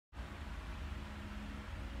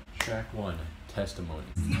Track 1, Testimony.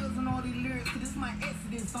 Skills and all these lyrics, cause this my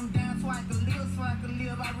exodus. I'm down so I can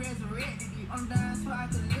live, I resurrected it. I'm down so I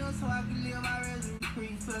can live, I resurrected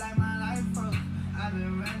it. Feel like my life broke. I've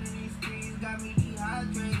been running these streets, got me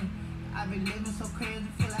dehydrated. I've been living so crazy,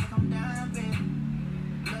 feel like I'm down, baby.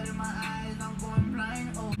 Blood in my eyes, I'm going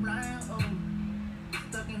blind, oh.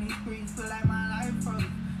 Stuck in these streets, feel like my life broke.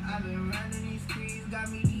 I've been running these streets,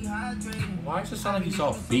 got me dehydrated. Why does it sound like he's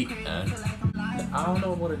off beat, man? I don't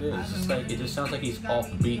know what it is. It's like, it just sounds like he's off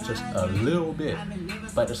beat just a little bit,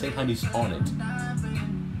 but at the same time he's on it.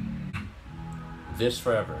 This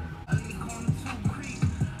Forever.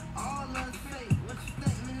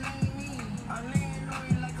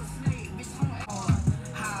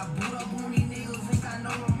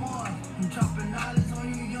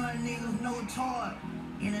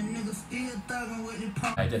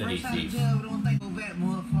 Identity thief.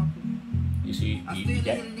 You see,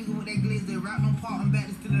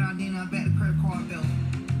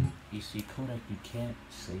 you see, Kodak, you can't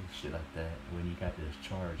say shit like that when you got this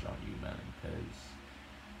charge on you, man, because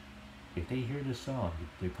if they hear this song,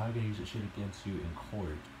 they probably gonna use this shit against you in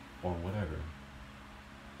court or whatever,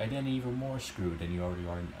 and then even more screwed than you already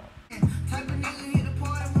are now. Type of nigga hit the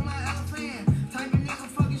party with my elephant. Type of nigga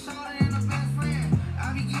fucking shorter than a best friend.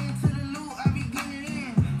 I be getting to the loot, I be getting it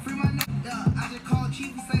in. Free my nigga, I just call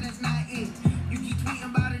Chief and say that's not it. You keep tweeting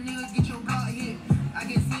about a nigga, get your block hit. I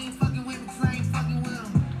get seen fucking with me, cause I ain't fucking with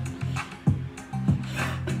him.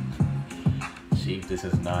 Chief, this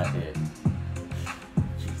is not it.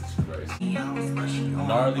 Jesus Christ.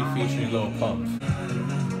 Gnarly featuring Lil Pump.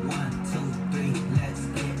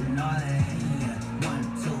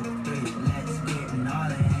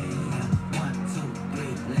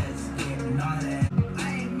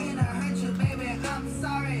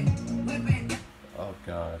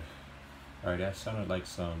 God. Alright, that sounded like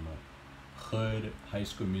some hood High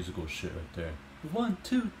School Musical shit right there. 1,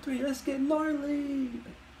 2, 3, let's get gnarly!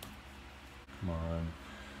 Come on.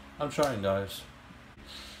 I'm trying, guys.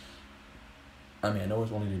 I mean, I know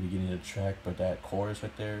it's only the beginning of the track, but that chorus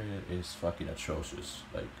right there is fucking atrocious.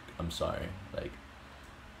 Like, I'm sorry. Like,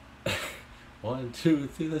 1, 2,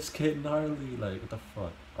 3, let's get gnarly. Like, what the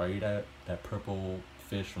fuck? Are you that purple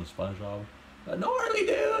fish from SpongeBob? Gnarly,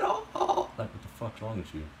 dude! Oh. Like, what the fuck's wrong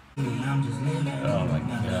with you? Oh my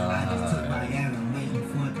god.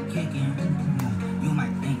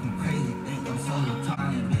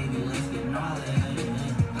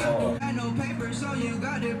 Oh. I know paper, so you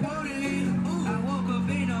got it pony. I woke up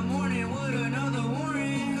in the morning with another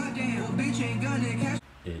warning. Goddamn, bitch ain't gonna catch.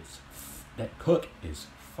 That hook is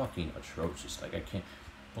fucking atrocious. Like, I can't.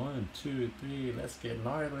 1, 2, 3, let's get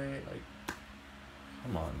gnarly. Like,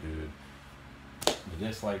 come on, dude. The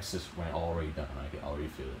dislikes just went already down. I can already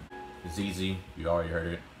feel it. It's easy. You already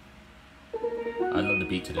heard it. I love the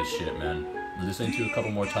beat to this shit, man. Listening to it a couple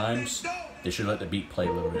more times, they should let the beat play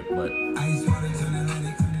a little bit, but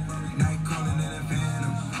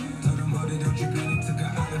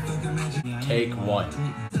take 1.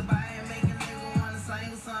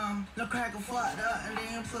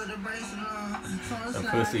 A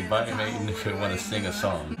pussy biting making if you want to sing a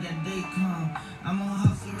song.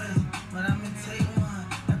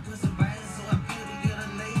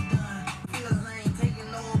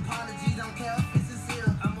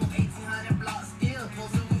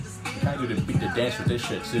 You to beat the dance with this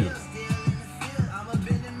shit too.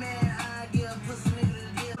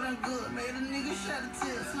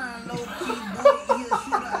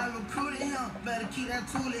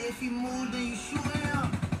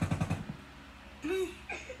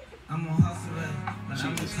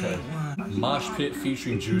 Jesus Christ. Mosh Pit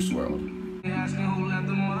featuring Juice WRLD.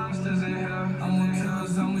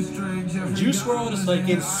 Juice WRLD is like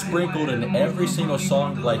it's sprinkled in every single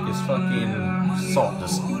song like it's fucking salt.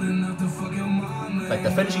 Just like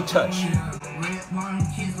the finishing touch.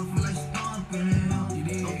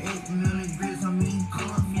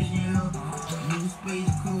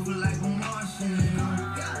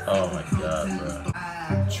 Oh my god,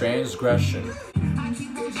 bro. Transgression.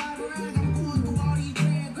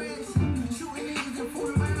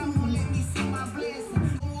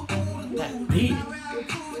 That beat.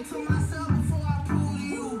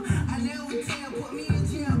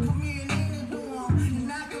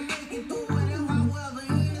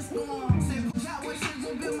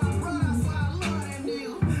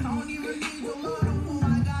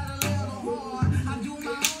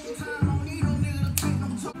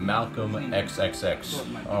 Malcolm XXX.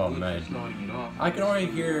 Oh man, I can already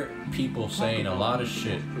hear people saying a lot of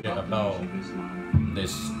shit about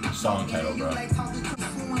this song title, bro.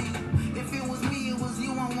 If it was me, it was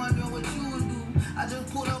you. I'm wondering what you would do. I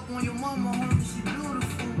just pulled up on your mama, homie, she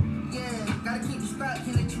beautiful.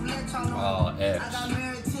 Oh, X. I got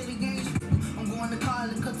married to the game. I'm going to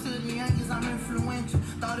college, cut to the Yankees, I'm influential.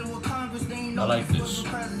 Thought it was Congress, they ain't know I like this this. was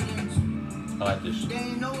presidential. I like this. They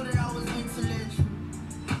ain't know that I was intellectual.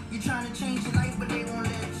 You trying to change your life, but they won't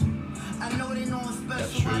let you. I know they know I'm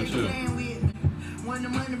special. That's true too. When the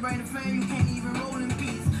money bring the fame, you can't even roll in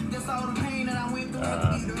peace. That's all the pain that I went through.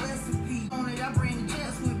 I need the recipe. On it, I bring the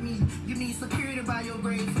chest with me. You need security by your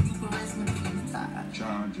grave so you can rest in peace.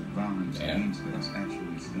 Charge of violence against us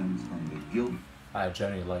actually stems from the guilt. I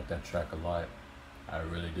genuinely like that track a lot. I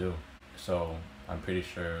really do. So I'm pretty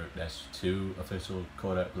sure that's 2 official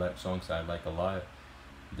Kodak Black songs I like a lot.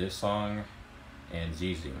 This song and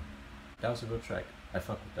ZZ. That was a good track. I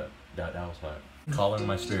fuck with that. That was hot. Calling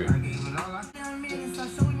My Spirit. I gave it all I minutes, I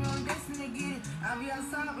showed you on destiny to get it. I be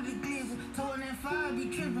outside with the glizzy, told that fire be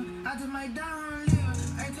tripping. I just might die on living,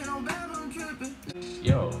 ain't take no bad, I'm tripping.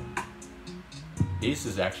 Yo, this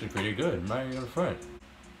is actually pretty good. I'm not even gonna front.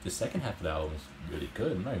 The second half of the album is really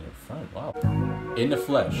good. I'm not even gonna front. Wow. In the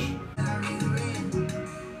Flesh.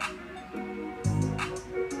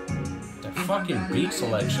 The fucking beat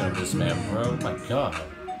selection of this man, bro. My god.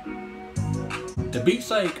 The beat's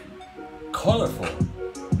like colorful.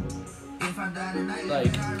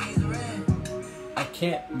 Like, I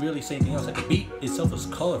can't really say anything else. Like, the beat itself is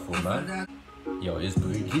colorful, man. Yo,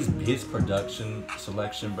 his production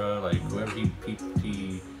selection, bro. Like, whoever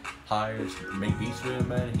he hires to make beats with,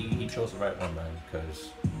 man, he chose the right one, man. Because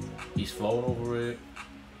he's flowing over it.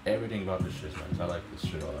 Everything about this shit, man. So I like this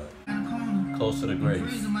shit a lot. Close to the grave.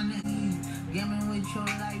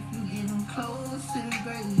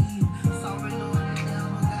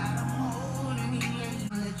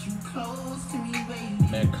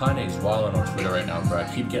 Man, Kanye's wilding on Twitter right now, bro.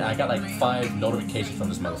 I got like 5 notifications from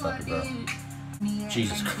this motherfucker, bro.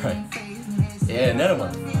 Jesus Christ. Yeah, another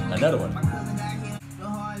one.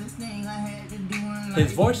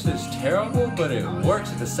 His voice is terrible, but it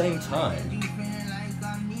works at the same time.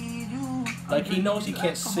 Like, he knows he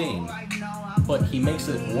can't sing, but he makes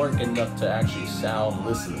it work enough to actually sound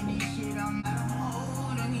listenable.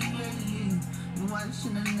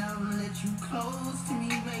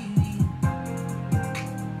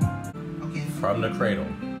 From the Cradle.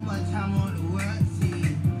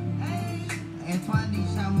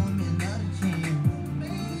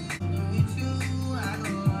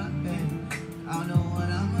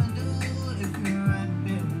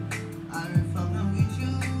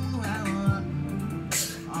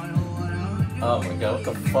 Oh my god, what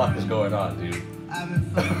the fuck is going on, dude?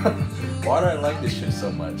 Why do I like this shit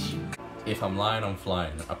so much? If I'm lying, I'm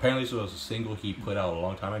flying. Apparently this was a single he put out a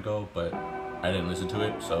long time ago, but I didn't listen to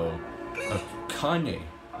it, so... Kanye,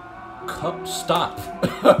 stop.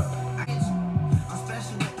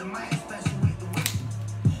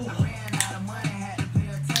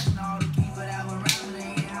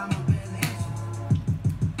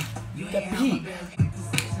 That beat.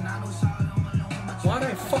 Why do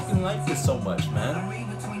I fucking like this so much, man?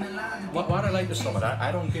 Why do I like this so much?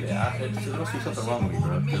 I don't get it. There must be something wrong with me,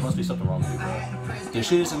 bro. There must be something wrong with me, bro. This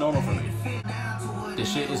shit isn't normal for me.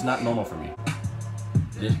 This shit is not normal for me.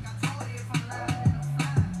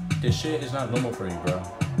 This shit is not normal for me, bro.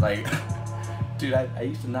 Like, dude, I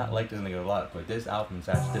used to not like this nigga a lot, but this album is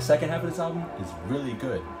actually, the second half of this album is really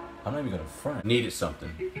good. I'm not even gonna front. Needed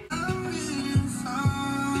something.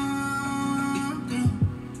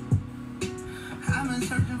 I've been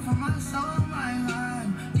searching for my soul, my heart.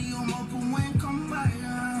 The open when come by.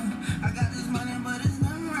 I got this money, but it's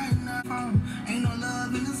not right now. Ain't no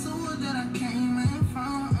love in the sewer that I came in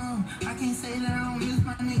from. I can't say that I don't miss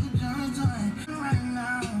my nigga John right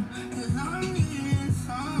now. Cause I'm needing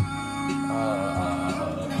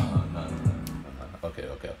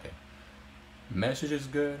Okay. Message is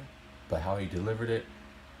good, but how he delivered it,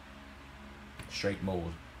 straight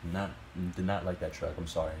mode. Did not like that track. I'm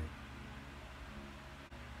sorry.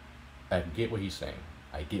 I get what he's saying.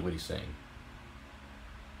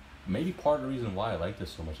 Maybe part of the reason why I like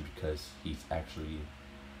this so much is because he's actually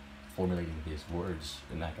formulating his words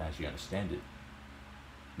and I can actually understand it.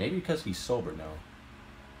 Maybe because he's sober now.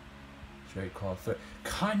 Straight call third.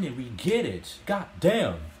 Kanye, we get it. God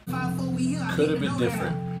damn. Could have been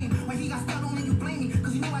different.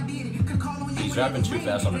 He's rapping too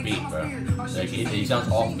fast on the beat, bro. Like, he sounds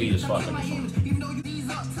off beat as fuck on this song.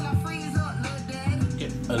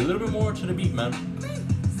 Get a little bit more to the beat, man.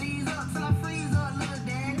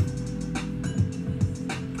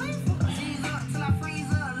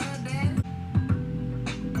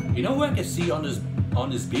 You know who I can see on this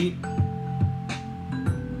beat?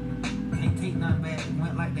 Can't take nothing back. It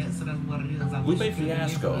went like that, so that's what it is. Lupe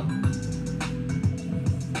Fiasco.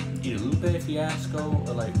 Either Lupe Fiasco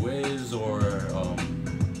or like Wiz or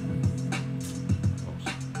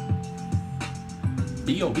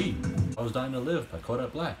B.O.Y. I Was Dying to Live by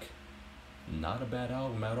Kodak Black. Not a bad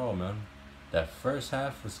album at all, man. That first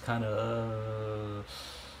half was kind of,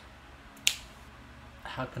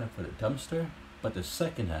 how can I put it, dumpster? But the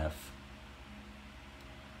second half,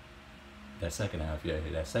 that second half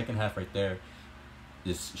right there,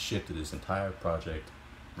 just shifted this entire project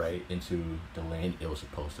right into the lane it was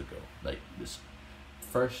supposed to go. Like this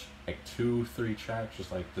first like 2-3 tracks,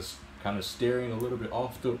 just like this kind of steering a little bit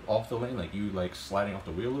off the lane, like you like sliding off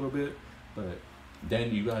the wheel a little bit, but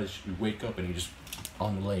then you wake up and you just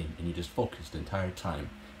on the lane and you just focus the entire time.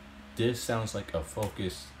 This sounds like a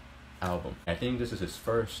focused album. I think this is his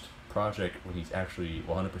first project when he's actually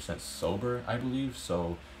 100% sober, I believe.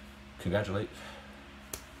 So congratulations,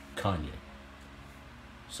 Kanye.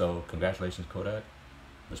 So congratulations, Kodak.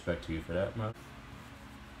 Respect to you for that, man.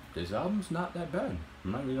 This album's not that bad.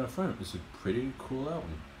 I'm not really gonna front. It's a pretty cool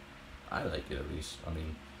album. I like it, at least. I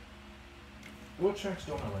mean, what tracks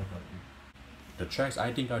don't I like on here? The tracks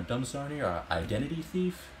I think are dumbster on here are Identity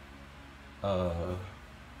Thief, Gnarly,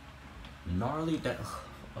 that,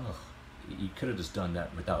 you could have just done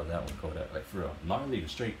that without that one, Kodak, like for real. Gnarly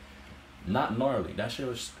was straight, not gnarly, that shit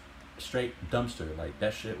was straight dumpster, like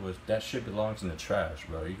that shit belongs in the trash,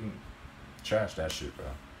 bro. You can trash that shit, bro.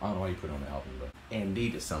 I don't know why you put it on the album, bro. And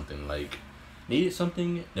Needed Something,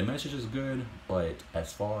 the message is good, but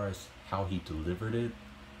as far as how he delivered it,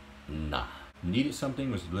 nah. Needed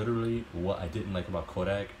Something was literally what I didn't like about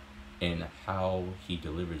Kodak and how he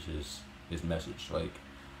delivers his message. Like,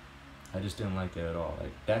 I just didn't like it at all.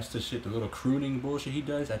 Like, that's the shit, the little crooning bullshit he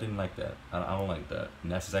does, I didn't like that. I don't like that.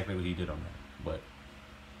 And that's exactly what he did on that.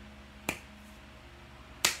 But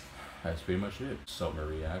that's pretty much it. Summer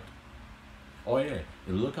React. Oh yeah,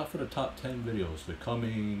 and look out for the top 10 videos. They're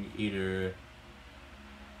coming either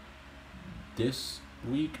this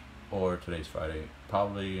week or today's Friday.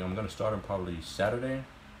 Probably, I'm gonna start them probably Saturday,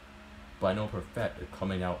 but I know for a fact they're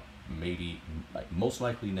coming out maybe, like most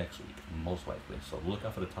likely next week, most likely. So look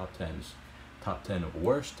out for the top 10s, top 10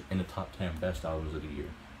 worst and the top 10 best albums of the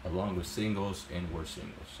year, along with singles and worst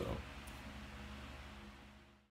singles. So